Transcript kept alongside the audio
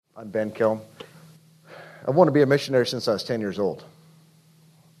I'm Ben Kelm. I wanted to be a missionary since I was 10 years old.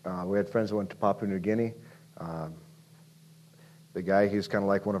 We had friends who went to Papua New Guinea. The guy, he was kind of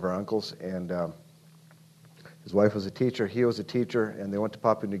like one of our uncles, and his wife was a teacher, he was a teacher, and they went to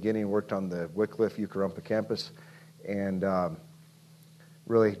Papua New Guinea and worked on the Wycliffe Ukarumpa campus. And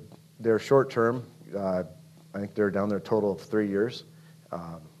really, they're short-term. I think they're down there a total of 3 years,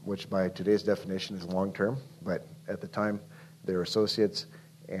 which by today's definition is long-term, but at the time they were associates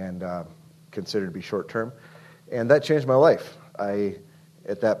and considered to be short-term. And that changed my life.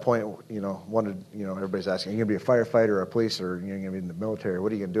 At that point, wanted, everybody's asking, are you going to be a firefighter or a police or you're going to be in the military? What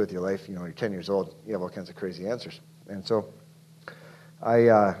are you going to do with your life? You're 10 years old. You have all kinds of crazy answers. And so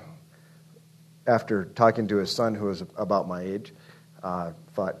I, after talking to his son, who was about my age,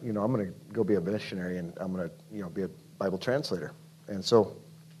 thought, I'm going to go be a missionary and I'm going to, be a Bible translator. And so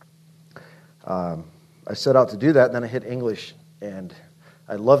I set out to do that. And then I hit English, and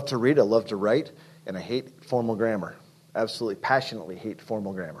I love to read, I love to write, and I hate formal grammar. Absolutely passionately hate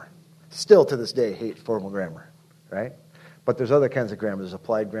formal grammar. Still to this day hate formal grammar, right? But there's other kinds of grammar. There's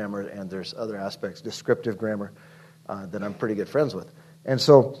applied grammar and there's other aspects, descriptive grammar, that I'm pretty good friends with. And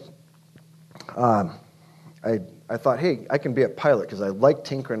so I thought, hey, I can be a pilot because I like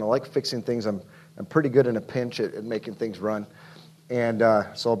tinkering. I like fixing things. I'm pretty good in a pinch at making things run. And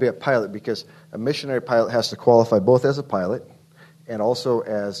so I'll be a pilot because a missionary pilot has to qualify both as a pilot and also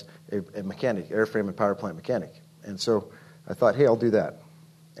as a mechanic, airframe and power plant mechanic. And so I thought, hey, I'll do that.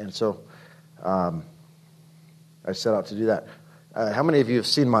 And so I set out to do that. How many of you have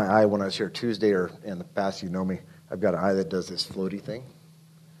seen my eye when I was here Tuesday or in the past? You know me. I've got an eye that does this floaty thing.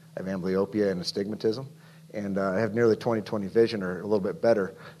 I have amblyopia and astigmatism. And I have nearly 20/20 vision, or a little bit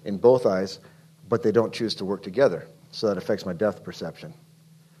better, in both eyes, but they don't choose to work together. So that affects my depth perception.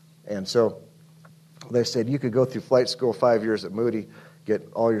 And so they said you could go through flight school 5 years at Moody, get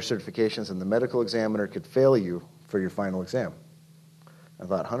all your certifications, and the medical examiner could fail you for your final exam. I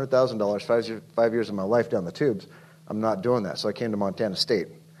thought, $100,000, 5 years of my life down the tubes, I'm not doing that. So I came to Montana State.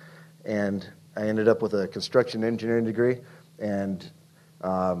 And I ended up with a construction engineering degree and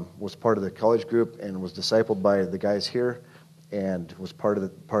was part of the college group and was discipled by the guys here and was part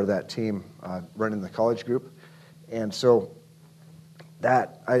of that team running the college group. And so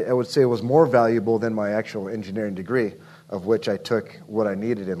that, I would say, was more valuable than my actual engineering degree, of which I took what I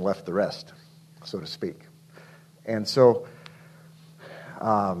needed and left the rest, so to speak. And so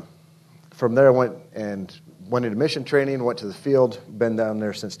from there I went into mission training, went to the field, been down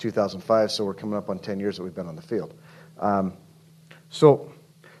there since 2005, so we're coming up on 10 years that we've been on the field. So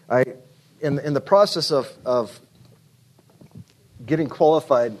in the process of getting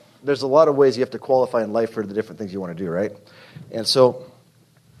qualified, there's a lot of ways you have to qualify in life for the different things you want to do, right? And so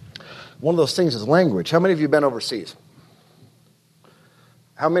one of those things is language. How many of you have been overseas?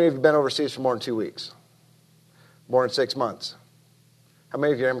 How many of you have been overseas for more than 2 weeks? More than 6 months? How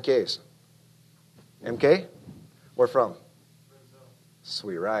many of you are MKs? MK? Where from? Brazil.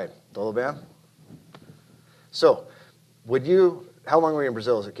 Sweet ride. Doloban? So, how long were you in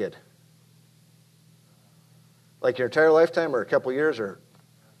Brazil as a kid? Like your entire lifetime or a couple years or?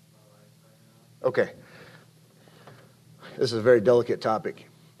 Okay. This is a very delicate topic.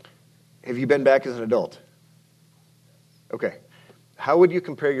 Have you been back as an adult? Okay. How would you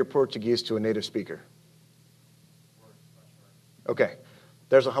compare your Portuguese to a native speaker? Okay.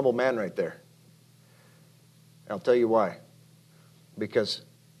 There's a humble man right there. I'll tell you why. Because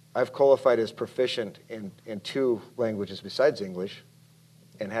I've qualified as proficient in 2 languages besides English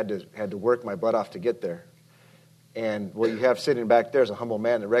and had to work my butt off to get there. And what you have sitting back there is a humble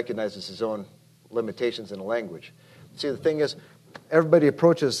man that recognizes his own limitations in a language. See, the thing is, everybody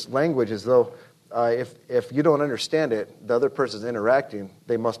approaches language as though if you don't understand it, the other person's interacting,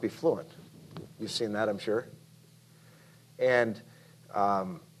 they must be fluent. You've seen that, I'm sure. And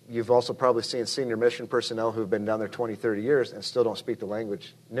you've also probably seen senior mission personnel who've been down there 20, 30 years and still don't speak the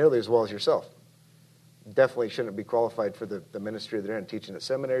language nearly as well as yourself. Definitely shouldn't be qualified for the ministry they're in, teaching at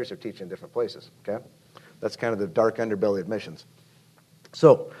seminaries or teaching in different places, okay? That's kind of the dark underbelly of missions.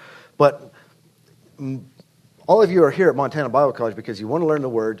 So, but all of you are here at Montana Bible College because you want to learn the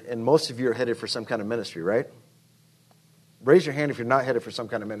Word, and most of you are headed for some kind of ministry, right? Raise your hand if you're not headed for some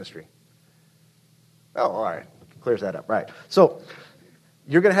kind of ministry. Oh, all right. Clears that up. Right. So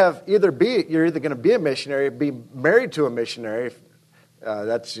you're going to have you're either going to be a missionary, be married to a missionary.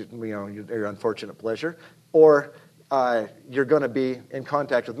 That's your unfortunate pleasure, or you're going to be in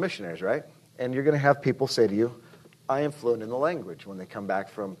contact with missionaries, right? And you're going to have people say to you, I am fluent in the language when they come back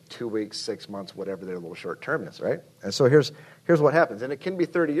from 2 weeks, 6 months, whatever their little short term is, right? And so here's what happens. And it can be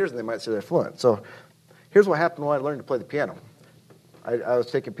 30 years and they might say they're fluent. So here's what happened when I learned to play the piano. I was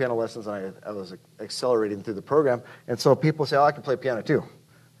taking piano lessons, and I was accelerating through the program. And so people say, oh, I can play piano too.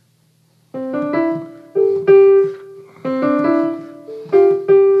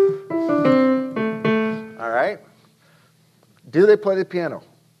 All right? Do they play the piano?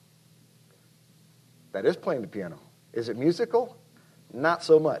 That is playing the piano. Is it musical? Not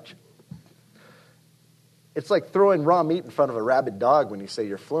so much. It's like throwing raw meat in front of a rabid dog when you say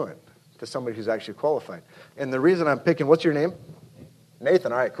you're fluent to somebody who's actually qualified. And the reason I'm picking, what's your name?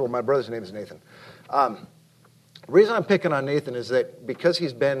 Nathan. All right, cool. My brother's name is Nathan. The reason I'm picking on Nathan is that because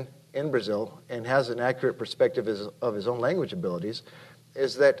he's been in Brazil and has an accurate perspective of his own language abilities,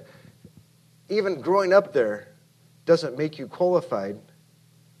 is that even growing up there doesn't make you qualified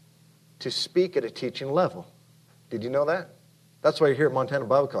to speak at a teaching level. Did you know that? That's why you're here at Montana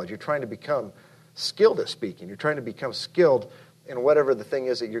Bible College. You're trying to become skilled at speaking. You're trying to become skilled in whatever the thing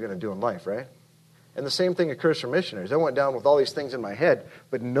is that you're going to do in life, right? And the same thing occurs for missionaries. I went down with all these things in my head,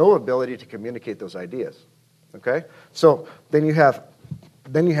 but no ability to communicate those ideas. Okay? So then you have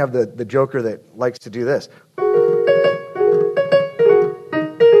the joker that likes to do this. On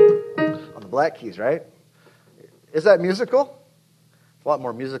the black keys, right? Is that musical? It's a lot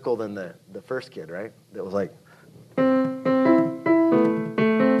more musical than the first kid, right? That was like,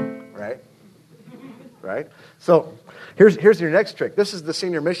 right? So here's your next trick. This is the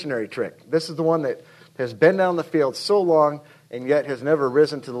senior missionary trick. This is the one that has been down the field so long and yet has never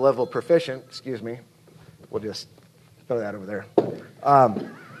risen to the level of proficient. Excuse me. We'll just throw that over there.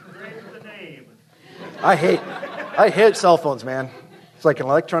 I hate cell phones, man. It's like an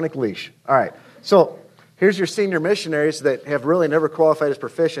electronic leash. All right. So here's your senior missionaries that have really never qualified as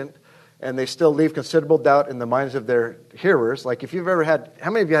proficient, and they still leave considerable doubt in the minds of their hearers. Like if you've ever had,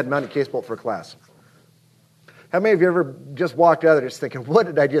 how many of you had Mounted Case Bolt for class? How many of you ever just walked out there just thinking, what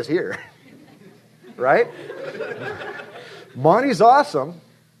did I just hear? Right? Monty's awesome,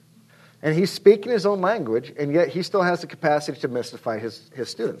 and he's speaking his own language, and yet he still has the capacity to mystify his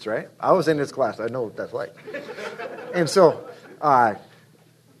students, right? I was in his class. I know what that's like. And so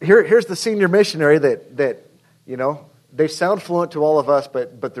here's the senior missionary that you know, they sound fluent to all of us,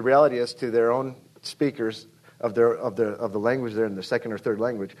 but the reality is to their own speakers of the language they're in, their second or third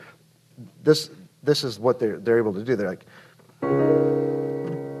language, this is what they're able to do. They're like,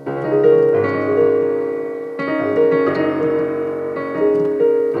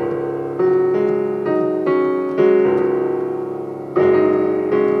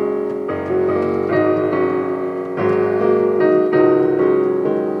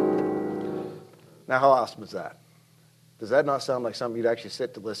 now how awesome is that? Does that not sound like something you'd actually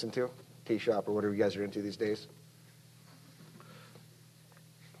sit to listen to? T-Shop or whatever you guys are into these days?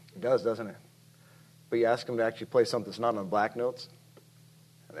 It does, doesn't it? But you ask them to actually play something that's not on black notes,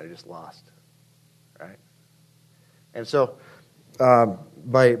 and they're just lost, right? And so,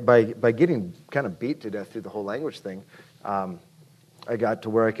 by getting kind of beat to death through the whole language thing, I got to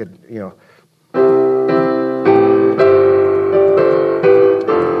where I could, you know,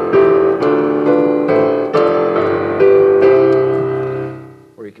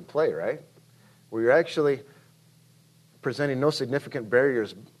 where you can play, right? Where you're actually presenting no significant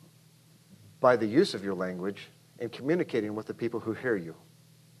barriers by the use of your language and communicating with the people who hear you,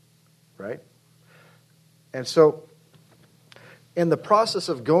 right? And so, in the process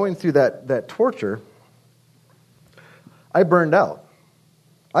of going through that torture, I burned out.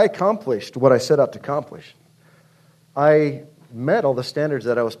 I accomplished what I set out to accomplish. I met all the standards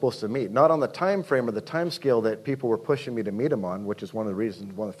that I was supposed to meet, not on the time frame or the time scale that people were pushing me to meet them on, which is one of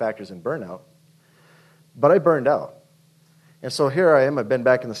the factors in burnout, but I burned out. And so here I am. I've been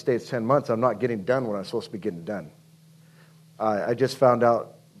back in the States 10 months. I'm not getting done what I'm supposed to be getting done. I just found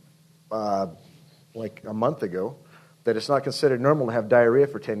out like a month ago that it's not considered normal to have diarrhea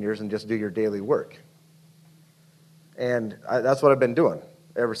for 10 years and just do your daily work. And that's what I've been doing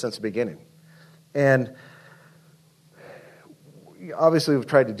ever since the beginning. And obviously we've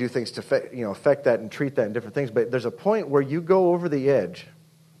tried to do things to affect that and treat that in different things, but there's a point where you go over the edge.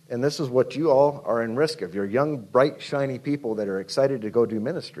 And this is what you all are in risk of. You're young, bright, shiny people that are excited to go do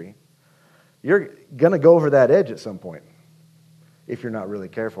ministry. You're going to go over that edge at some point if you're not really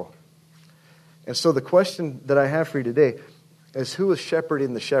careful. And so the question that I have for you today is, who is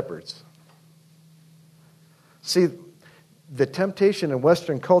shepherding the shepherds? See, the temptation in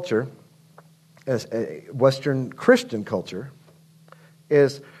Western culture, as a Western Christian culture,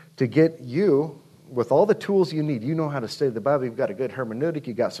 is to get you with all the tools you need. You know how to study the Bible. You've got a good hermeneutic.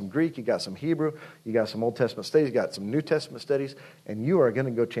 You've got some Greek. You've got some Hebrew. You've got some Old Testament studies. You've got some New Testament studies. And you are going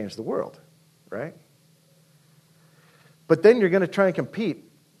to go change the world, right? But then you're going to try and compete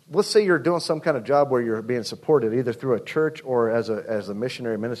let's say you're doing some kind of job where you're being supported either through a church or as a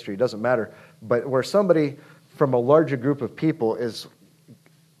missionary ministry, it doesn't matter, but where somebody from a larger group of people is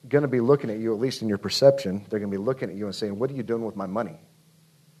going to be looking at you, at least in your perception, they're going to be looking at you and saying, what are you doing with my money?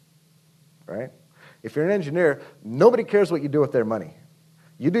 Right? If you're an engineer, nobody cares what you do with their money.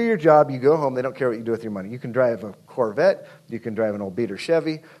 You do your job, you go home, they don't care what you do with your money. You can drive a Corvette, you can drive an old beater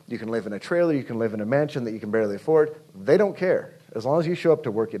Chevy, you can live in a trailer, you can live in a mansion that you can barely afford. They don't care. As long as you show up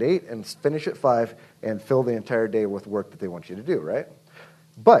to work at 8 and finish at 5 and fill the entire day with work that they want you to do, right?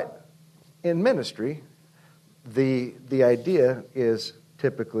 But in ministry, the idea is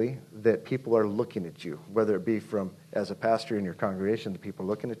typically that people are looking at you, whether it be from as a pastor in your congregation, the people are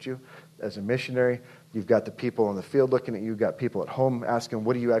looking at you. As a missionary, you've got the people in the field looking at you. You've got people at home asking,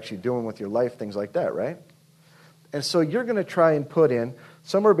 what are you actually doing with your life? Things like that, right? And so you're going to try and put in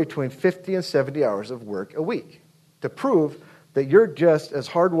somewhere between 50 and 70 hours of work a week to prove that you're just as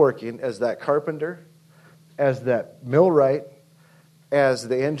hardworking as that carpenter, as that millwright, as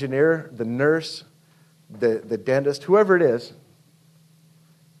the engineer, the nurse, the dentist, whoever it is.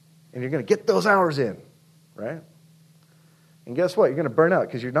 And you're going to get those hours in, right? And guess what? You're going to burn out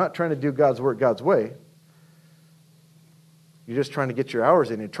because you're not trying to do God's work God's way. You're just trying to get your hours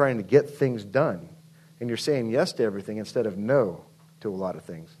in. You're trying to get things done. And you're saying yes to everything instead of no to a lot of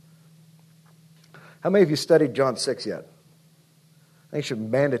things. How many of you studied John 6 yet? I think it should be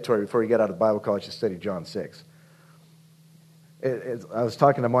mandatory before you get out of Bible college to study John 6. I was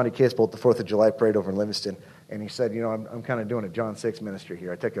talking to Monty Casebolt at the 4th of July parade over in Livingston, and he said, I'm kind of doing a John 6 ministry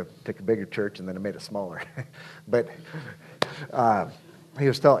here. I took a bigger church and then I made it smaller. But he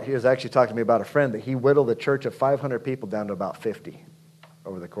was actually talking to me about a friend that he whittled a church of 500 people down to about 50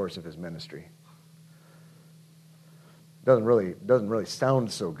 over the course of his ministry. Doesn't really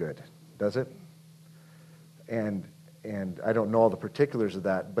sound so good, does it? And I don't know all the particulars of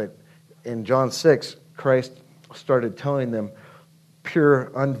that, but in John 6, Christ started telling them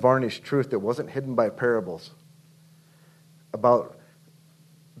pure, unvarnished truth that wasn't hidden by parables about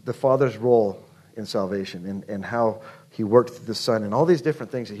the Father's role in salvation and how he worked through the Son and all these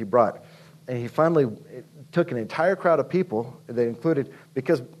different things that he brought. And he finally took an entire crowd of people that included,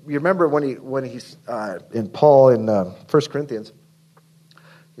 because you remember when he's in Paul in 1 Corinthians,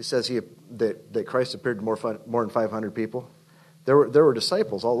 he says that Christ appeared to more than 500 people. There were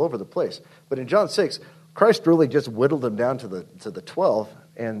disciples all over the place. But in John 6, Christ really just whittled them down to the 12,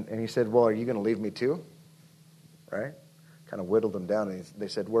 and he said, well, are you going to leave me too? Right? Kind of whittled them down, and they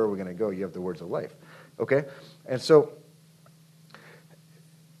said, where are we going to go? You have the words of life. Okay? And so,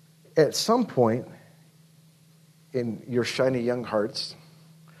 at some point in your shiny young hearts,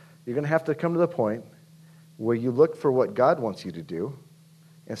 you're going to have to come to the point where you look for what God wants you to do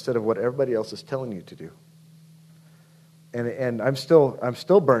instead of what everybody else is telling you to do. And I'm still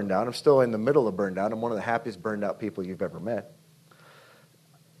burned out. I'm still in the middle of burned out. I'm one of the happiest burned out people you've ever met.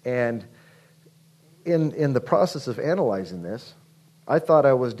 And in the process of analyzing this, I thought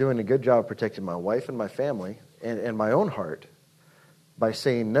I was doing a good job protecting my wife and my family and my own heart by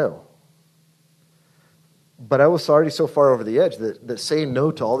saying no. But I was already so far over the edge that saying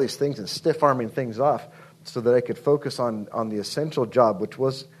no to all these things and stiff-arming things off so that I could focus on the essential job, which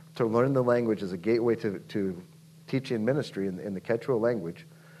was to learn the language as a gateway to teaching ministry in the Quechua language,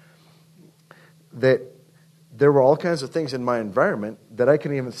 that there were all kinds of things in my environment that I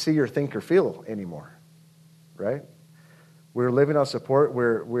couldn't even see or think or feel anymore, right? We were living on support.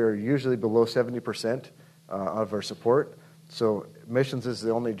 We're usually below 70% of our support. So missions is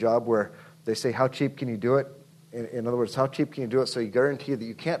the only job where they say, how cheap can you do it? In other words, how cheap can you do it so you guarantee that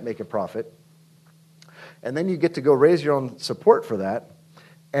you can't make a profit? And then you get to go raise your own support for that.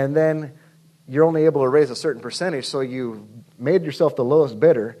 And then you're only able to raise a certain percentage, so you made yourself the lowest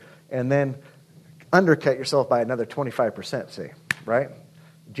bidder and then undercut yourself by another 25%, say, right?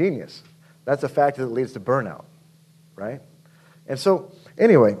 Genius. That's a factor that leads to burnout, right? And so,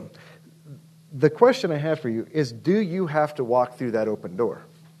 anyway, the question I have for you is, do you have to walk through that open door?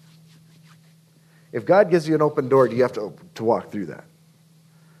 If God gives you an open door, do you have to walk through that?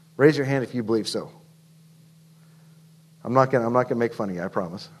 Raise your hand if you believe so. I'm not gonna make fun of you, I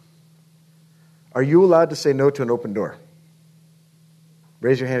promise. Are you allowed to say no to an open door?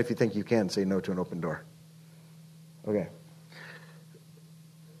 Raise your hand if you think you can say no to an open door. Okay.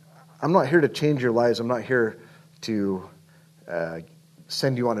 I'm not here to change your lives. I'm not here to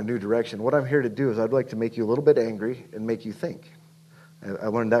send you on a new direction. What I'm here to do is I'd like to make you a little bit angry and make you think. I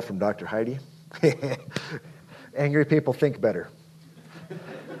learned that from Dr. Heidi. Angry people think better.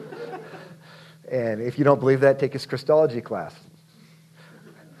 And if you don't believe that, take his Christology class.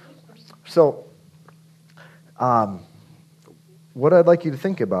 So, what I'd like you to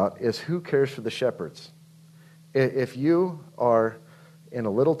think about is who cares for the shepherds. If you are in a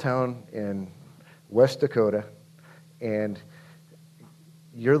little town in West Dakota and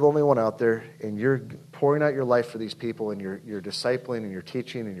you're the only one out there and you're pouring out your life for these people and you're discipling and you're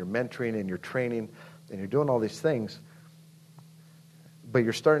teaching and you're mentoring and you're training and you're doing all these things, but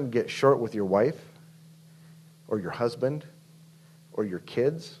you're starting to get short with your wife or your husband or your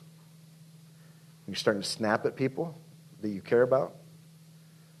kids, you're starting to snap at people that you care about,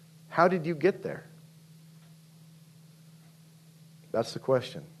 how did you get there? That's the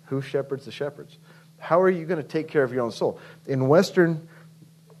question. Who shepherds the shepherds? How are you going to take care of your own soul? In Western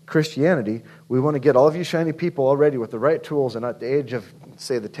Christianity, we want to get all of you shiny people already with the right tools and at the age of,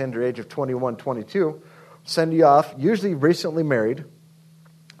 say, the tender age of 21, 22, send you off, usually recently married,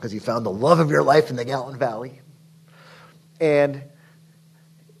 because you found the love of your life in the Gallatin Valley. And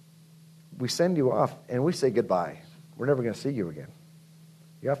we send you off and we say goodbye. We're never going to see you again.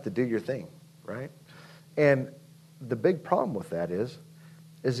 You have to do your thing, right? And the big problem with that is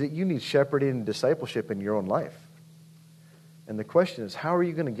that you need shepherding and discipleship in your own life. And the question is, how are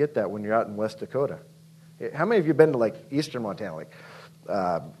you going to get that when you're out in West Dakota? How many of you have been to like eastern Montana? Like,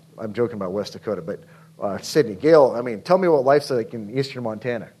 I'm joking about West Dakota, but Sydney, Gail, I mean, tell me what life's like in eastern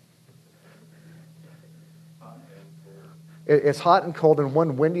Montana. It's hot and cold and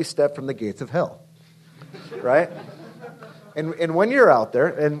one windy step from the gates of hell, right? And when you're out there,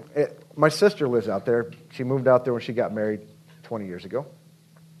 and my sister lives out there. She moved out there when she got married 20 years ago.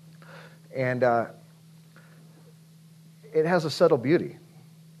 And it has a subtle beauty.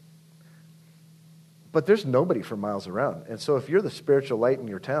 But there's nobody for miles around. And so if you're the spiritual light in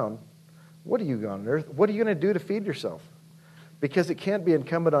your town, what are you on earth? What are you going to do to feed yourself? Because it can't be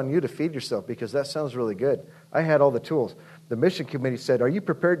incumbent on you to feed yourself, because that sounds really good. I had all the tools. The mission committee said, "Are you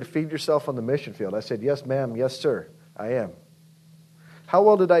prepared to feed yourself on the mission field?" I said, "Yes, ma'am. Yes, sir. I am." How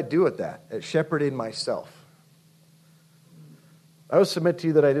well did I do at that, at shepherding myself? I would submit to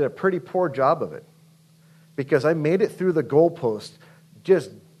you that I did a pretty poor job of it, because I made it through the goalpost just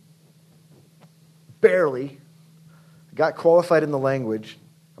barely, got qualified in the language.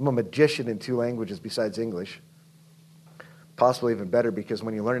 I'm a magician in 2 languages besides English. Possibly even better, because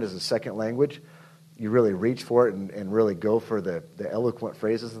when you learn it as a second language, you really reach for it and really go for the eloquent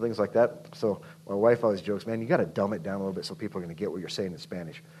phrases and things like that. So my wife always jokes, man, you got to dumb it down a little bit so people are going to get what you're saying in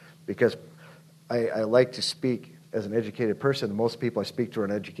Spanish. Because I like to speak as an educated person. Most people I speak to are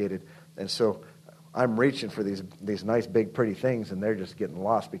uneducated. And so I'm reaching for these nice, big, pretty things, and they're just getting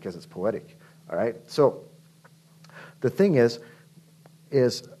lost because it's poetic. All right? So the thing is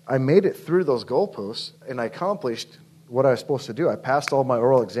I made it through those goalposts, and I accomplished what I was supposed to do. I passed all my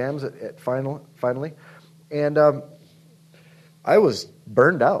oral exams finally, and I was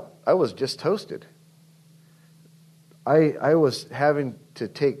burned out. I was just toasted. I was having to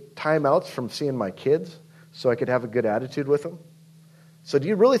take timeouts from seeing my kids so I could have a good attitude with them. So do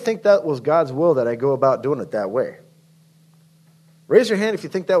you really think that was God's will that I go about doing it that way? Raise your hand if you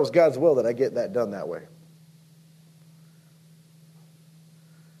think that was God's will that I get that done that way.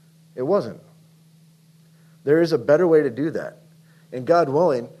 It wasn't. There is a better way to do that. And God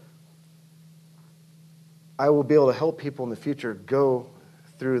willing, I will be able to help people in the future go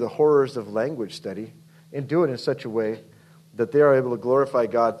through the horrors of language study and do it in such a way that they are able to glorify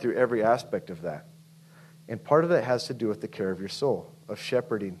God through every aspect of that. And part of that has to do with the care of your soul, of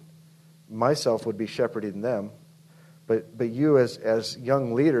shepherding. Myself would be shepherding them, but you as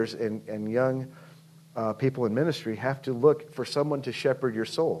young leaders and young people in ministry have to look for someone to shepherd your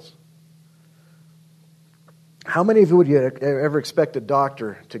souls. How many of you would you ever expect a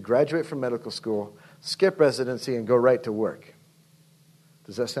doctor to graduate from medical school, skip residency, and go right to work?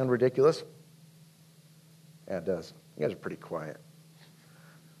 Does that sound ridiculous? Yeah, it does. You guys are pretty quiet.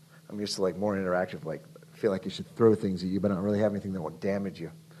 I'm used to more interactive, I feel like you should throw things at you, but I don't really have anything that will damage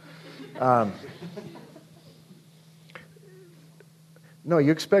you. No,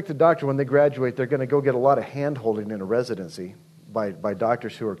 you expect a doctor when they graduate, they're going to go get a lot of hand-holding in a residency by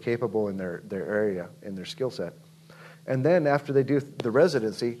doctors who are capable in their area, in their skill set. And then after they do the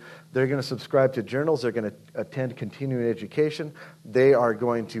residency, they're going to subscribe to journals, they're going to attend continuing education, they are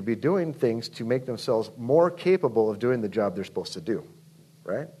going to be doing things to make themselves more capable of doing the job they're supposed to do,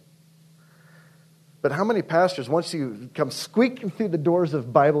 right? But how many pastors, once you come squeaking through the doors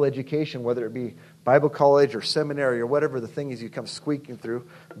of Bible education, whether it be Bible college or seminary or whatever the thing is you come squeaking through,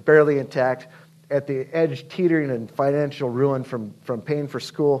 barely intact, at the edge teetering in financial ruin from paying for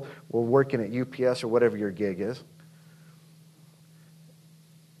school or working at UPS or whatever your gig is,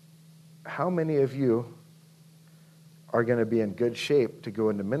 how many of you are going to be in good shape to go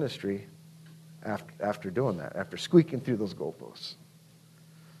into ministry after doing that, after squeaking through those goalposts.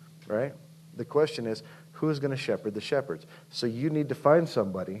 Right? The question is, who is going to shepherd the shepherds? So you need to find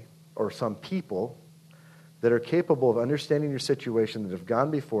somebody or some people that are capable of understanding your situation, that have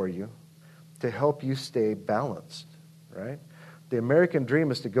gone before you, to help you stay balanced. Right? The American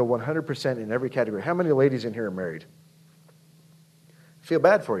dream is to go 100% in every category. How many ladies in here are married? I feel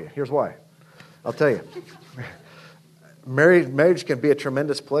bad for you. Here's why. I'll tell you. Marriage can be a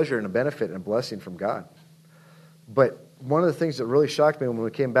tremendous pleasure and a benefit and a blessing from God. But one of the things that really shocked me when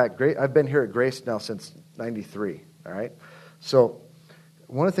we came back, I've been here at Grace now since 93, all right? So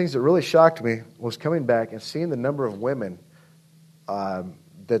one of the things that really shocked me was coming back and seeing the number of women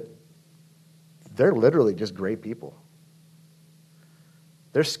that they're literally just great people.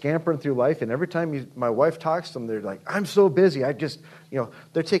 They're scampering through life, and every time my wife talks to them, they're like, I'm so busy.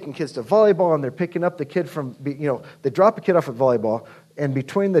 They're taking kids to volleyball, and they're picking up the kid from, they drop a kid off at volleyball, and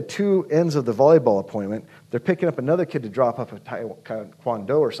between the two ends of the volleyball appointment, they're picking up another kid to drop off at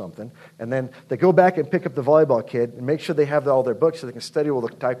Taekwondo or something, and then they go back and pick up the volleyball kid and make sure they have all their books so they can study while the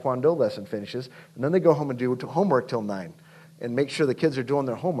Taekwondo lesson finishes, and then they go home and do homework till 9 and make sure the kids are doing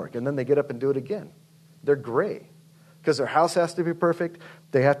their homework, and then they get up and do it again. They're great. Because their house has to be perfect.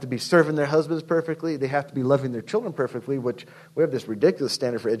 They have to be serving their husbands perfectly. They have to be loving their children perfectly, which we have this ridiculous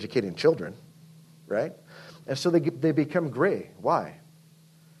standard for educating children, right? And so they become gray. Why?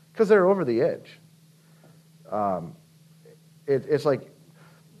 Because they're over the edge. It's like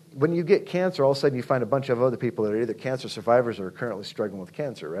when you get cancer, all of a sudden you find a bunch of other people that are either cancer survivors or are currently struggling with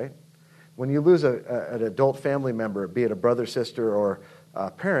cancer, right? When you lose an adult family member, be it a brother, sister, or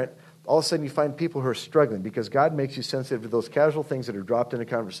a parent, all of a sudden you find people who are struggling because God makes you sensitive to those casual things that are dropped in a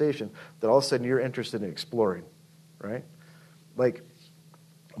conversation that all of a sudden you're interested in exploring, right? Like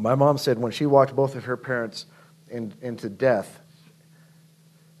my mom said when she walked both of her parents into death,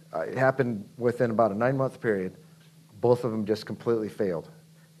 it happened within about a 9-month period. Both of them just completely failed.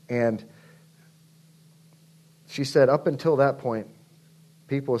 And she said up until that point,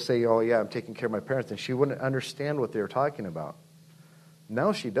 people would say, oh yeah, I'm taking care of my parents, and she wouldn't understand what they were talking about.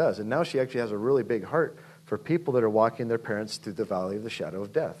 Now she does, and now she actually has a really big heart for people that are walking their parents through the valley of the shadow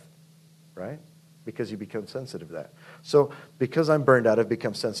of death, right? Because you become sensitive to that. So because I'm burned out, I've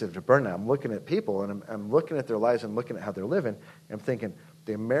become sensitive to burnout. I'm looking at people, and I'm looking at their lives and looking at how they're living, and I'm thinking,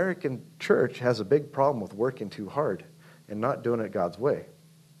 the American church has a big problem with working too hard and not doing it God's way,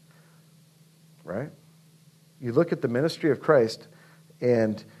 right? You look at the ministry of Christ,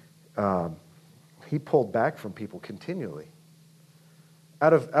 and he pulled back from people continually.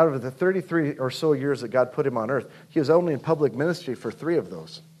 Out of the 33 or so years that God put him on earth, he was only in public ministry for 3 of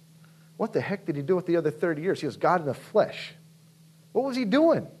those. What the heck did he do with the other 30 years? He was God in the flesh. What was he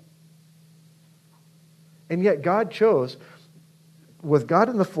doing? And yet God chose, with God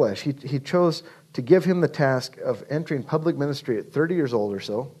in the flesh, he chose to give him the task of entering public ministry at 30 years old or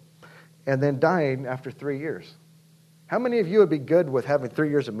so, and then dying after 3 years. How many of you would be good with having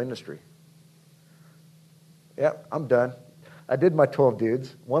 3 years of ministry? Yeah, I'm done. I did my 12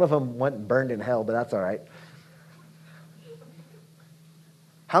 dudes. One of them went and burned in hell, but that's all right.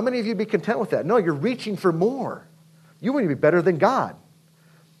 How many of you would be content with that? No, you're reaching for more. You want to be better than God.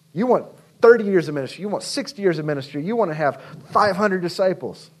 You want 30 years of ministry. You want 60 years of ministry. You want to have 500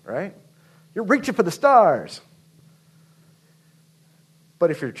 disciples, right? You're reaching for the stars. But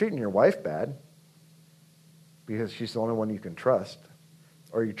if you're treating your wife bad because she's the only one you can trust,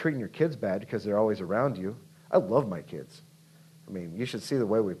 or you're treating your kids bad because they're always around you, I love my kids. I mean, you should see the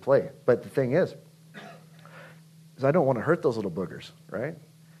way we play. But the thing is I don't want to hurt those little boogers, right?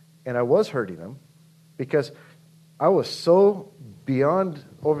 And I was hurting them because I was so beyond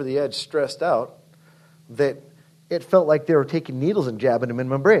over the edge stressed out that it felt like they were taking needles and jabbing them in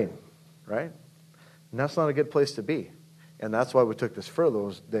my brain, right? And that's not a good place to be. And that's why we took this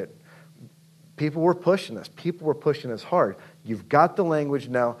furlough, that people were pushing us. People were pushing us hard. You've got the language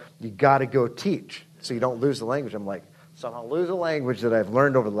now. You got to go teach so you don't lose the language. I'm like, so I'm going to lose a language that I've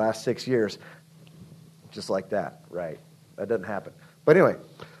learned over the last 6 years. Just like that, right? That doesn't happen. But anyway,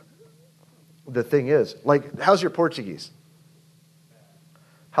 the thing is, like, how's your Portuguese?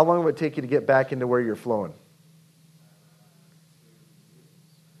 How long would it take you to get back into where you're flowing?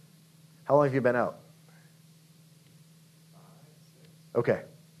 How long have you been out? Okay.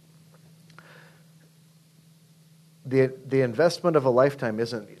 The investment of a lifetime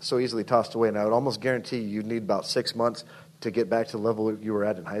isn't so easily tossed away. And I would almost guarantee you'd need about 6 months to get back to the level you were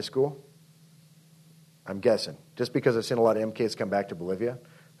at in high school. I'm guessing. Just because I've seen a lot of MKs come back to Bolivia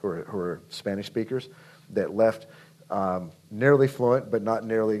who are Spanish speakers that left nearly fluent, but not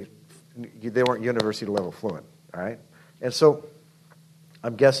nearly, they weren't university level fluent. All right? And so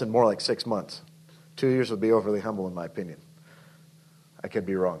I'm guessing more like 6 months 2 years would be overly humble in my opinion. I could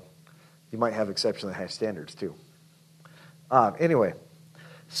be wrong. You might have exceptionally high standards too. Anyway,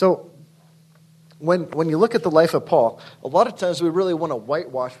 so when you look at the life of Paul, a lot of times we really want to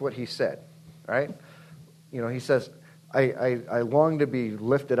whitewash what he said, right? You know, he says, I long to be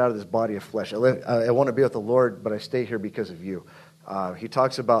lifted out of this body of flesh. I want to be with the Lord, but I stay here because of you. He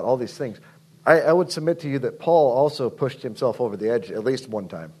talks about all these things. I would submit to you that Paul also pushed himself over the edge at least one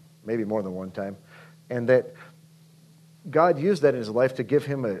time, maybe more than one time, and that God used that in his life to give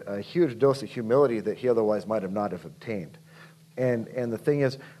him a huge dose of humility that he otherwise might have not have obtained. And the thing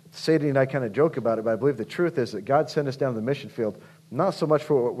is, Sadie and I kind of joke about it, but I believe the truth is that God sent us down to the mission field, not so much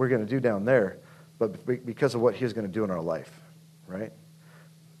for what we're going to do down there, but because of what he's going to do in our life, right?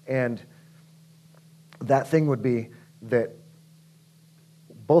 And that thing would be that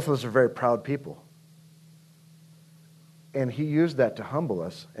both of us are very proud people. And he used that to humble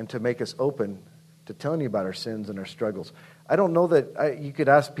us and to make us open to telling you about our sins and our struggles. I don't know that you could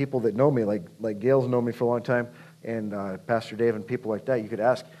ask people that know me, like Gail's known me for a long time, and Pastor Dave and people like that. You could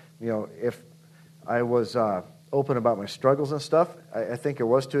ask, you know, if I was open about my struggles and stuff. I think I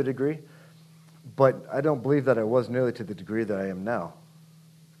was to a degree, but I don't believe that I was nearly to the degree that I am now.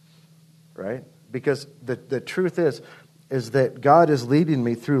 Right? Because the truth is that God is leading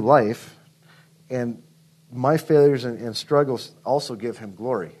me through life, and my failures and struggles also give him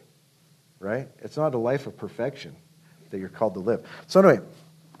glory. Right? It's not a life of perfection that you're called to live. So anyway,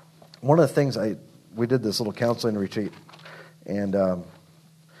 one of the things we did this little counseling retreat, and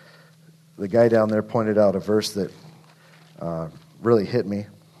the guy down there pointed out a verse that really hit me,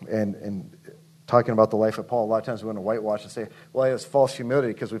 and talking about the life of Paul, a lot of times we want to whitewash and say, well, it was false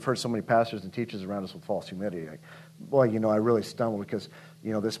humility, because we've heard so many pastors and teachers around us with false humility. Like, boy, you know, I really stumbled because,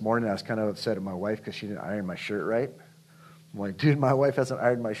 you know, this morning I was kind of upset at my wife because she didn't iron my shirt right. I'm like, dude, my wife hasn't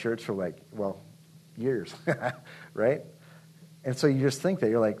ironed my shirts for years, right? And so you just think that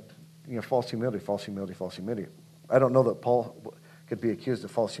you're like, you know, false humility, false humility, false humility. I don't know that Paul could be accused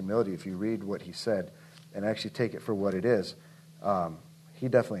of false humility if you read what he said and actually take it for what it is. He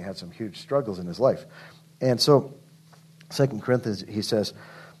definitely had some huge struggles in his life. And so 2 Corinthians, he says,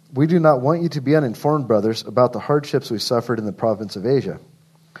 we do not want you to be uninformed, brothers, about the hardships we suffered in the province of Asia.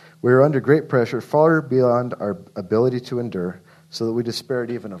 We were under great pressure, far beyond our ability to endure, so that we despaired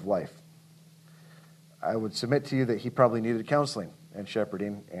even of life. I would submit to you that he probably needed counseling and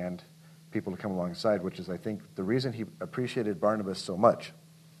shepherding and people to come alongside, which is, I think, the reason he appreciated Barnabas so much.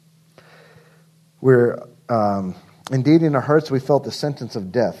 Indeed, in our hearts, we felt the sentence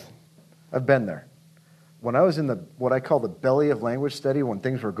of death. I've been there. When I was in what I call the belly of language study, when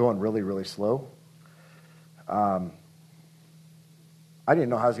things were going really, really slow, I didn't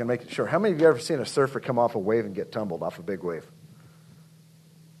know how I was going to make it. Sure. How many of you ever seen a surfer come off a wave and get tumbled off a big wave?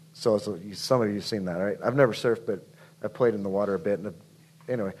 So some of you have seen that, right? I've never surfed, but I've played in the water a bit.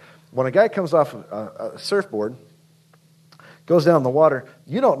 Anyway, when a guy comes off a surfboard, goes down the water,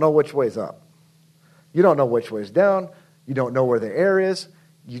 you don't know which way's up. You don't know which way's down. You don't know where the air is.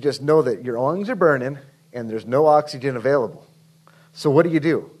 You just know that your lungs are burning and there's no oxygen available. So what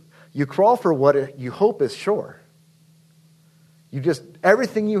do? You crawl for what you hope is shore.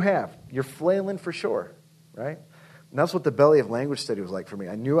 Everything you have, you're flailing for shore, right? And that's what the belly of language study was like for me.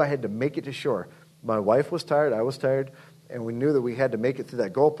 I knew I had to make it to shore. My wife was tired, I was tired, and we knew that we had to make it through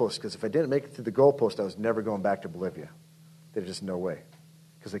that goalpost, because if I didn't make it through the goalpost, I was never going back to Bolivia. There's just no way,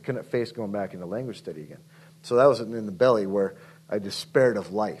 because I couldn't face going back into language study again. So that was in the belly where I despaired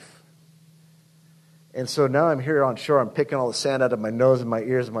of life. And so now I'm here on shore, I'm picking all the sand out of my nose and my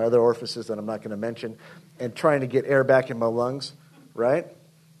ears and my other orifices that I'm not going to mention, and trying to get air back in my lungs, right?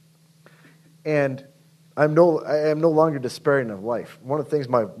 And I am no longer despairing of life. One of the things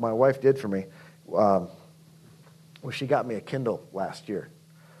my wife did for me was she got me a Kindle last year.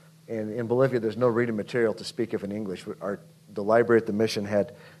 And in Bolivia, there's no reading material to speak of in English. The library at the mission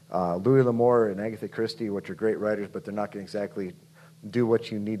had Louis L'Amour and Agatha Christie, which are great writers, but they're not going to exactly do what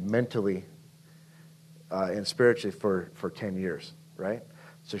you need mentally and spiritually for 10 years, right?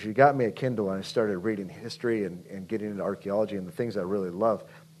 So she got me a Kindle, and I started reading history and getting into archaeology and the things I really love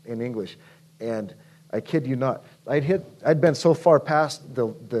in English. And I kid you not, I'd been so far past the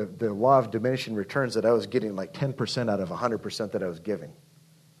law of diminishing returns that I was getting like 10% out of 100% that I was giving,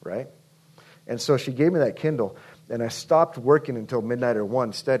 right? And so she gave me that Kindle, and I stopped working until midnight or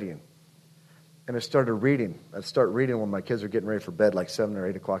 1 studying. And I started reading. I'd start reading when my kids are getting ready for bed, like 7 or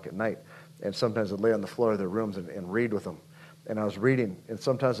 8 o'clock at night. And sometimes I'd lay on the floor of their rooms and read with them. And I was reading, and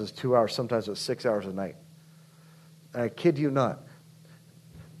sometimes it was 2 hours, sometimes it was 6 hours a night. And I kid you not,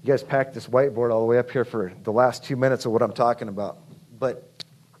 you guys packed this whiteboard all the way up here for the last 2 minutes of what I'm talking about. But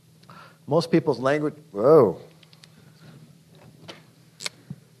Most people's language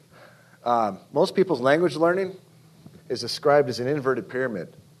learning is described as an inverted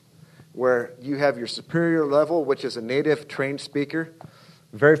pyramid, where you have your superior level, which is a native trained speaker.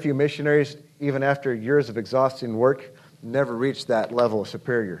 Very few missionaries, even after years of exhausting work, never reach that level of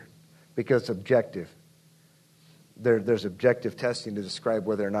superior because it's objective. There's objective testing to describe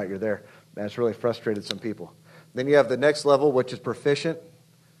whether or not you're there. And it's really frustrated some people. Then you have the next level, which is proficient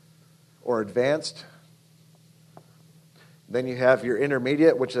or advanced. Then you have your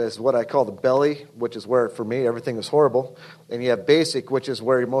intermediate, which is what I call the belly, which is where, for me, everything was horrible. And you have basic, which is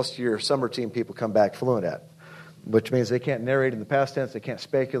where most of your summer team people come back fluent at, which means they can't narrate in the past tense, they can't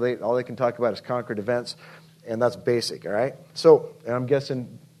speculate, all they can talk about is concrete events, and that's basic, all right? So, and I'm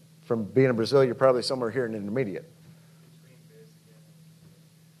guessing from being in Brazil, you're probably somewhere here in intermediate.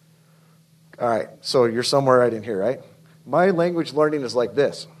 All right, so you're somewhere right in here, right? My language learning is like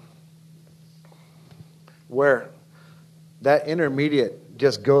this, where that intermediate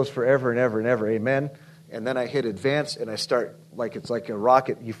just goes forever and ever and ever, amen? And then I hit advanced, and I start, like it's like a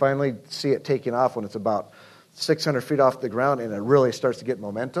rocket. You finally see it taking off when it's about 600 feet off the ground, and it really starts to get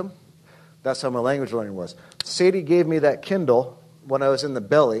momentum. That's how my language learning was. Sadie gave me that Kindle when I was in the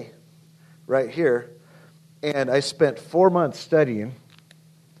belly, right here, and I spent 4 months studying,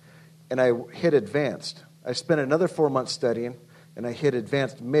 and I hit advanced. I spent another 4 months studying, and I hit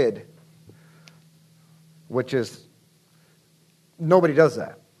advanced mid, which is, nobody does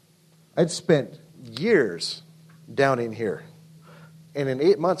that. I'd spent years down in here. And in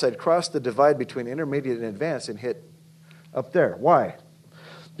 8 months, I'd crossed the divide between intermediate and advanced and hit up there. Why?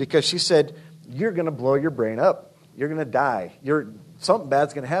 Because she said, you're going to blow your brain up. You're going to die. Something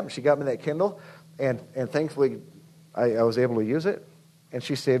bad's going to happen. She got me that Kindle, and thankfully, I was able to use it, and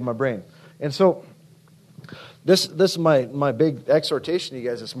she saved my brain. And so, this is my big exhortation to you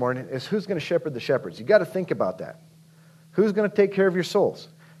guys this morning, is who's going to shepherd the shepherds? You got to think about that. Who's going to take care of your souls?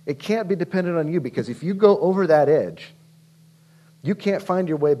 It can't be dependent on you, because if you go over that edge, you can't find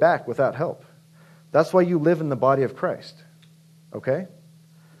your way back without help. That's why you live in the body of Christ. Okay?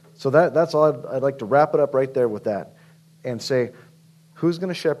 So that's all. I'd like to wrap it up right there with that and say, who's going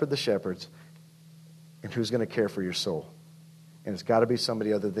to shepherd the shepherds and who's going to care for your soul? And it's got to be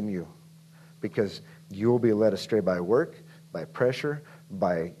somebody other than you, because you will be led astray by work, by pressure,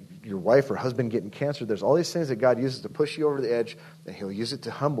 by your wife or husband getting cancer. There's all these things that God uses to push you over the edge, and He'll use it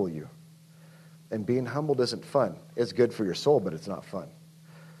to humble you. And being humbled isn't fun. It's good for your soul, but it's not fun.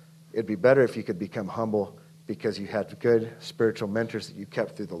 It'd be better if you could become humble because you had good spiritual mentors that you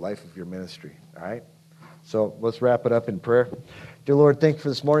kept through the life of your ministry. All right? So let's wrap it up in prayer. Dear Lord, thank you for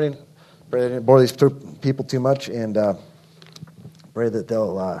this morning. Pray that I didn't bore these people too much, and pray that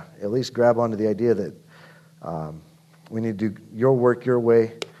they'll at least grab onto the idea that we need to do your work your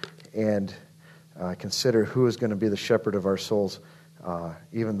way, and consider who is going to be the shepherd of our souls,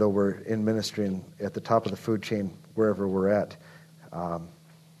 even though we're in ministry and at the top of the food chain, wherever we're at,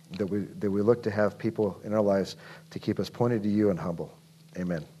 that we look to have people in our lives to keep us pointed to you and humble.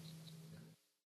 Amen.